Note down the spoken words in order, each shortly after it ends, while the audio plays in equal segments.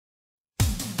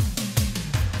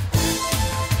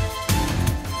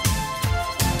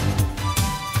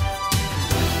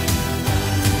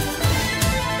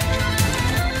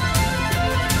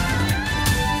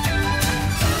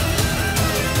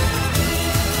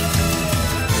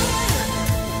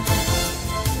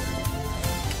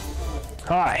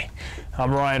Hi,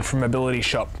 I'm Ryan from Mobility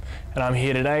Shop, and I'm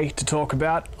here today to talk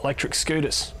about electric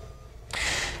scooters.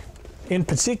 In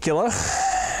particular,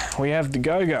 we have the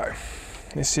GoGo.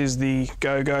 This is the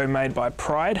GoGo made by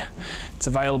Pride. It's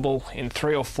available in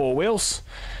 3 or 4 wheels,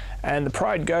 and the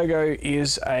Pride GoGo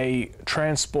is a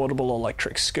transportable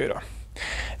electric scooter.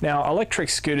 Now, electric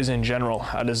scooters in general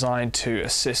are designed to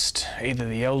assist either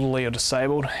the elderly or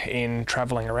disabled in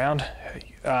travelling around.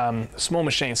 Small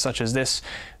machines such as this,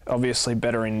 obviously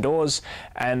better indoors,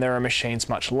 and there are machines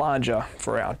much larger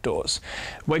for outdoors.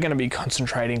 We're going to be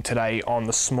concentrating today on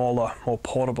the smaller, more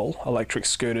portable electric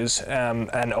scooters,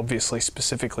 and obviously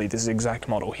specifically this exact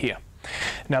model here.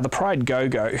 Now, the Pride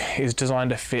GoGo is designed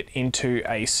to fit into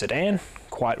a sedan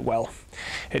quite well.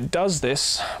 It does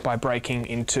this by breaking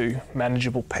into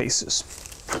manageable pieces.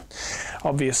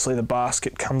 Obviously, the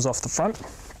basket comes off the front.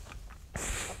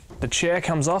 The chair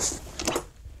comes off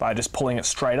by just pulling it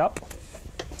straight up.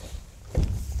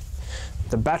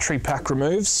 The battery pack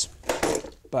removes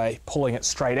by pulling it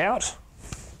straight out.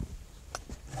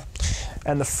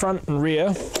 And the front and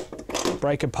rear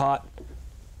break apart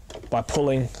by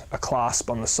pulling a clasp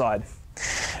on the side.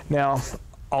 Now,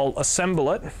 I'll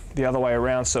assemble it the other way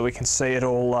around so we can see it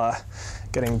all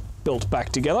getting built back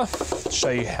together.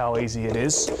 Show you how easy it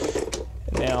is.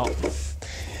 Now,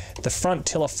 the front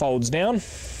tiller folds down,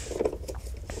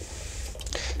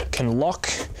 can lock,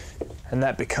 and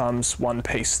that becomes one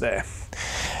piece there.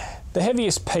 The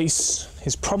heaviest piece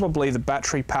is probably the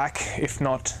battery pack, if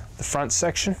not the front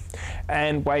section,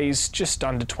 and weighs just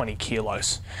under 20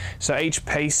 kilos. So each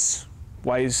piece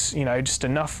weighs, just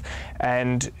enough,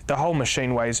 and the whole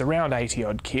machine weighs around 80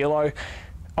 odd kilo.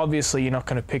 Obviously, you're not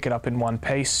going to pick it up in one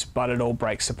piece, but it all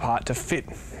breaks apart to fit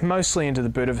mostly into the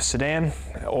boot of a sedan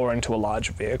or into a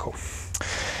larger vehicle.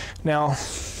 Now,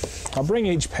 I'll bring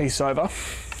each piece over.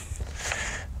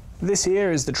 This here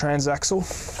is the transaxle.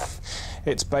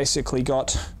 It's basically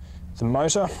got the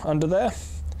motor under there,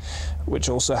 which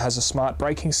also has a smart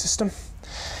braking system,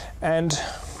 and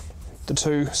the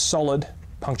 2 solid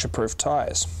puncture-proof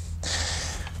tyres.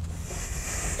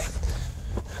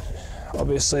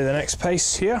 Obviously, the next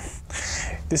piece here,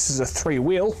 this is a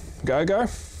 3-wheel GoGo.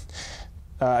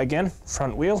 Again,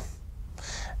 front wheel,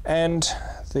 and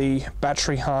the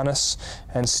battery harness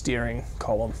and steering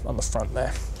column on the front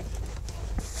there.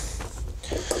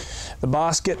 The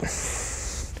basket,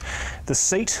 the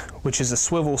seat, which is a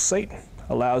swivel seat,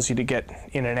 allows you to get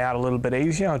in and out a little bit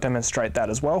easier. I'll demonstrate that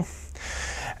as well.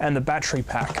 And the battery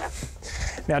pack.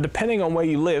 Now, depending on where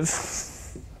you live,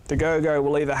 the GoGo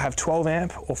will either have 12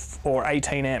 amp or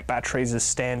 18 amp batteries as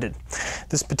standard.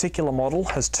 This particular model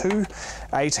has 2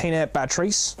 18 amp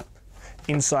batteries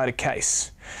inside a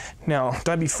case. Now,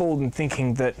 don't be fooled in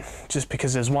thinking that just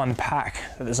because there's one pack,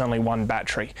 that there's only one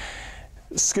battery.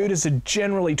 Scooters are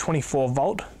generally 24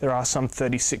 volt. There are some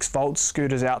 36 volt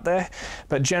scooters out there,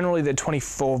 but generally they're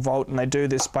 24 volt, and they do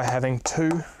this by having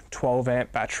 2 12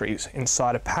 amp batteries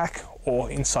inside a pack or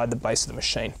inside the base of the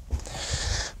machine.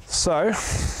 So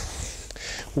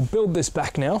we'll build this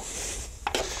back now,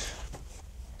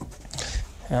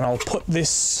 and I'll put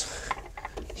this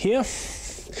here.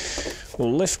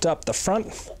 We'll lift up the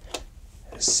front,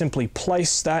 simply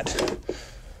place that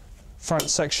front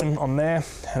section on there,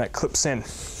 and it clips in.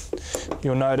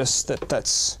 You'll notice that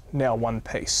that's now one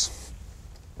piece.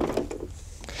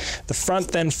 The front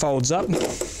then folds up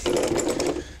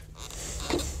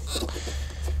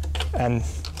and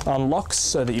unlocks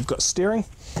so that you've got steering.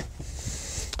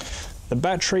 The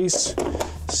batteries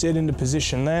sit into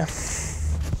position there.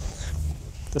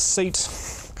 The seat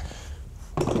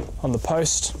on the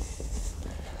post,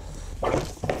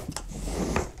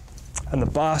 and the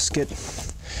basket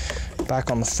back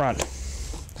on the front.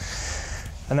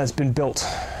 And that's been built.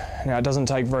 Now, it doesn't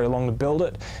take very long to build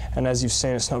it, and as you've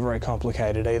seen, it's not very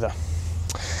complicated either.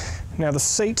 Now, the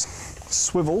seat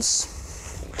swivels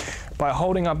by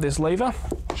holding up this lever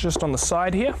just on the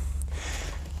side here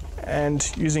and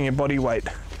using your body weight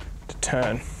to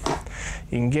turn.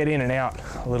 You can get in and out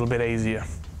a little bit easier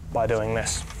by doing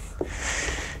this.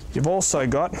 You've also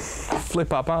got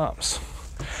flip up arms,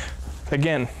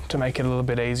 again, to make it a little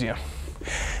bit easier.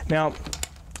 Now,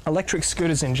 electric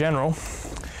scooters in general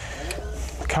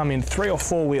come in 3 or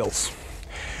 4 wheels.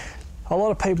 A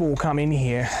lot of people will come in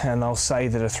here and they'll say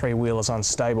that a 3-wheel is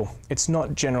unstable. It's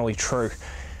not generally true.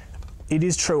 It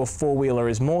is true a 4-wheeler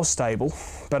is more stable,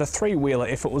 but a 3-wheeler,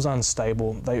 if it was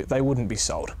unstable, they wouldn't be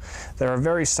sold. They're a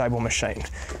very stable machine.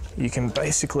 You can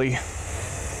basically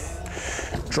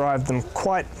drive them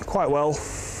quite well.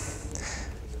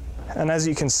 And as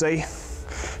you can see,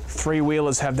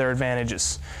 3-wheelers have their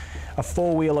advantages. A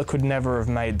 4-wheeler could never have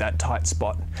made that tight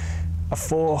spot. A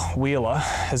four-wheeler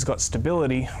has got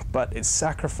stability, but it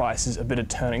sacrifices a bit of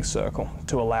turning circle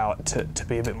to allow it to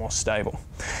be a bit more stable.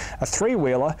 A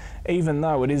three-wheeler, even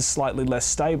though it is slightly less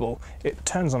stable, it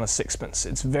turns on a sixpence.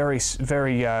 It's very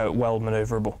well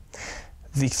maneuverable.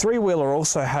 The three-wheeler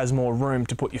also has more room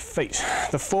to put your feet.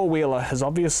 The four-wheeler has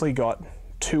obviously got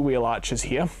two wheel arches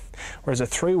here, whereas a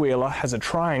three-wheeler has a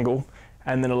triangle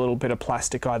and then a little bit of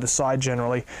plastic either side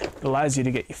generally. It allows you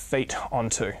to get your feet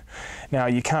onto. Now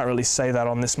you can't really say that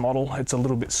on this model. It's a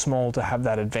little bit small to have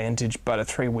that advantage, but a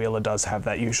three-wheeler does have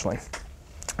that usually.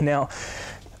 Now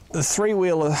the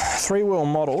three-wheel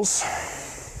models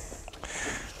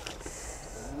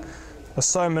are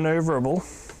so maneuverable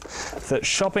that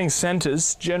shopping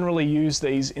centres generally use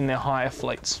these in their hire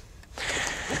fleets.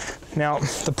 Now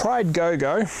the Pride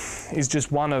Go-Go is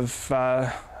just one of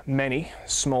many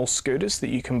small scooters that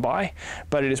you can buy,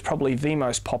 but it is probably the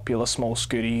most popular small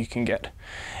scooter you can get.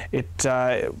 It,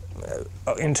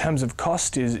 in terms of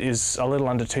cost, is a little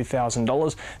under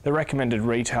 $2,000. The recommended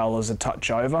retail is a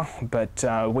touch over, but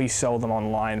we sell them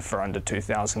online for under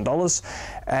 $2,000.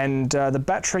 And the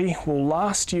battery will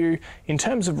last you, in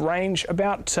terms of range,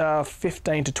 about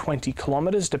 15 to 20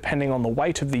 kilometers, depending on the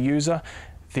weight of the user,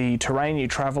 the terrain you're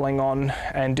traveling on,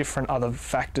 and different other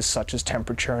factors such as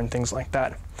temperature and things like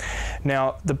that.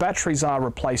 Now, the batteries are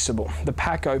replaceable. The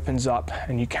pack opens up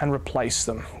and you can replace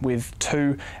them with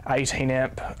two 18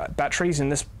 amp batteries in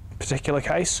this particular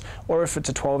case, or if it's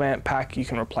a 12 amp pack, you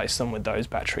can replace them with those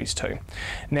batteries too.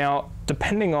 Now,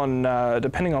 depending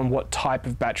on what type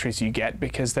of batteries you get,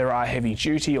 because there are heavy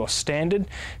duty or standard,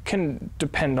 can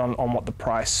depend on what the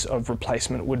price of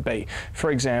replacement would be. For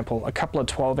example, a couple of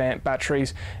 12 amp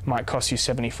batteries might cost you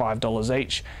 $75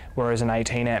 each, whereas an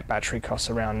 18 amp battery costs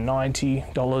around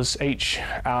 $90 each,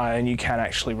 and you can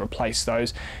actually replace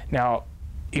those. Now,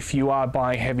 if you are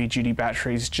buying heavy duty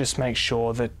batteries, just make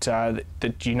sure that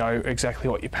that you know exactly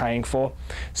what you're paying for.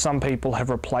 Some people have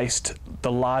replaced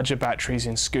the larger batteries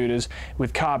in scooters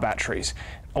with car batteries.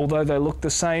 Although they look the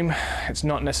same, it's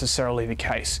not necessarily the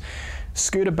case.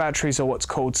 Scooter batteries are what's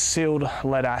called sealed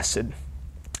lead acid.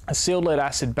 A sealed lead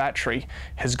acid battery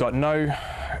has got no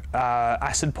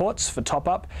acid ports for top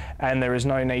up, and there is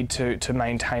no need to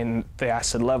maintain the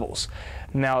acid levels.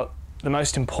 Now, the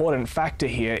most important factor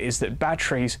here is that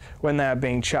batteries, when they are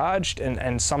being charged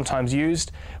and sometimes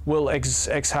used, will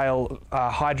exhale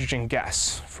hydrogen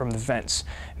gas from the vents.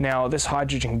 Now, this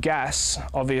hydrogen gas,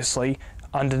 obviously,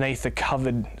 underneath the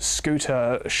covered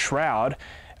scooter shroud,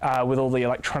 with all the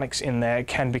electronics in there,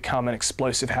 can become an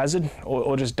explosive hazard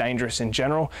or just dangerous in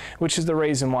general, which is the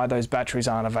reason why those batteries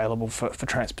aren't available for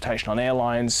transportation on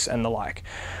airlines and the like.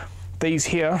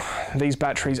 These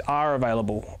batteries are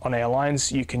available on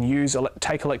airlines. You can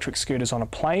take electric scooters on a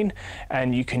plane,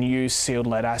 and you can use sealed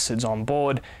lead acids on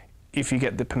board if you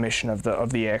get the permission of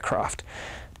the aircraft.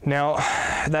 Now,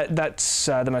 that's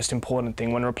the most important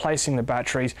thing. When replacing the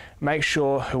batteries, make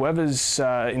sure whoever's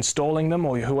installing them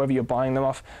or whoever you're buying them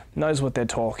off knows what they're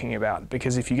talking about,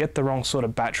 because if you get the wrong sort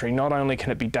of battery, not only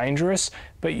can it be dangerous,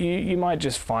 but you might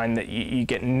just find that you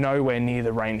get nowhere near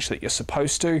the range that you're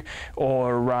supposed to,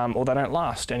 or they don't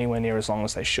last anywhere near as long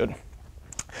as they should.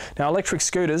 Now, electric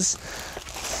scooters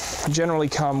generally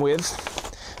come with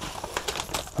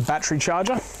a battery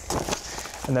charger,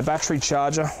 and the battery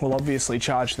charger will obviously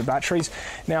charge the batteries.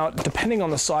 Now, depending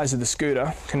on the size of the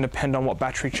scooter, can depend on what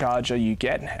battery charger you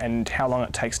get and how long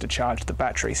it takes to charge the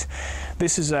batteries.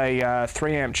 This is a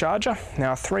 3 amp charger.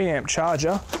 Now, a 3 amp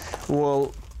charger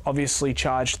will obviously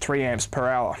charge 3 amps per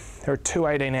hour. There are two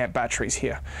 18 amp batteries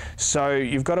here. So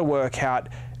you've got to work out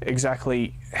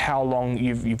exactly how long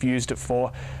you've used it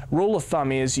for. Rule of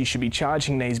thumb is you should be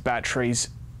charging these batteries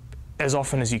as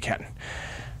often as you can.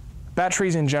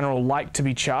 Batteries in general like to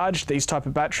be charged, these type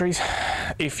of batteries.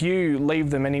 If you leave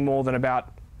them any more than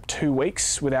about 2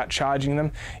 weeks without charging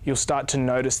them, you'll start to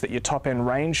notice that your top end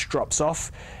range drops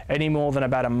off. Any more than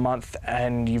about a month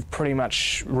and you've pretty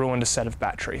much ruined a set of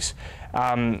batteries.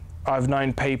 I've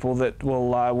known people that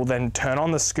will then turn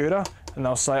on the scooter and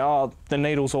they'll say, oh, the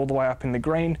needle's all the way up in the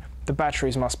green, the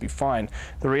batteries must be fine.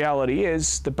 The reality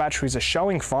is the batteries are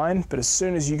showing fine, but as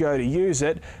soon as you go to use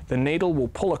it, the needle will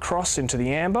pull across into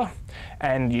the amber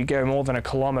and you go more than a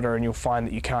kilometre and you'll find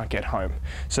that you can't get home.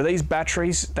 So these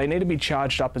batteries, they need to be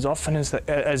charged up as often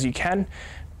as you can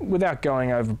without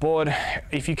going overboard.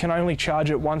 If you can only charge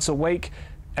it once a week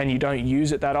and you don't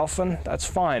use it that often, that's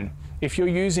fine. If you're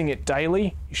using it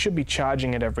daily, you should be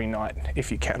charging it every night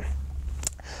if you can.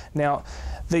 Now,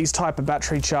 These type of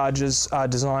battery chargers are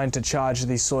designed to charge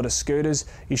these sort of scooters.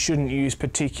 You shouldn't use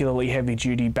particularly heavy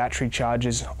duty battery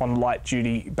chargers on light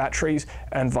duty batteries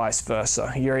and vice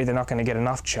versa. You're either not going to get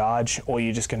enough charge or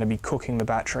you're just going to be cooking the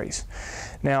batteries.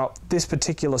 Now, this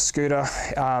particular scooter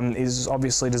is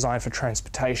obviously designed for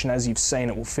transportation. As you've seen,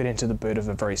 it will fit into the boot of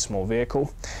a very small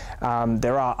vehicle.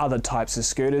 There are other types of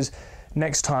scooters.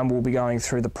 Next time we'll be going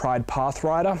through the Pride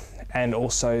Pathrider and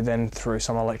also then through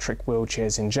some electric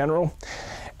wheelchairs in general.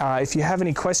 If you have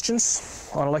any questions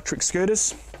on electric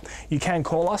scooters, you can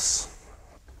call us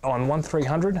on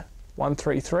 1300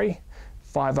 133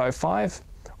 505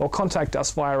 or contact us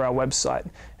via our website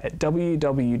at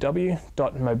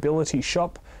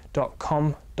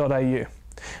www.mobilityshop.com.au.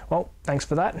 Well, thanks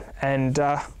for that, and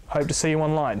hope to see you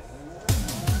online.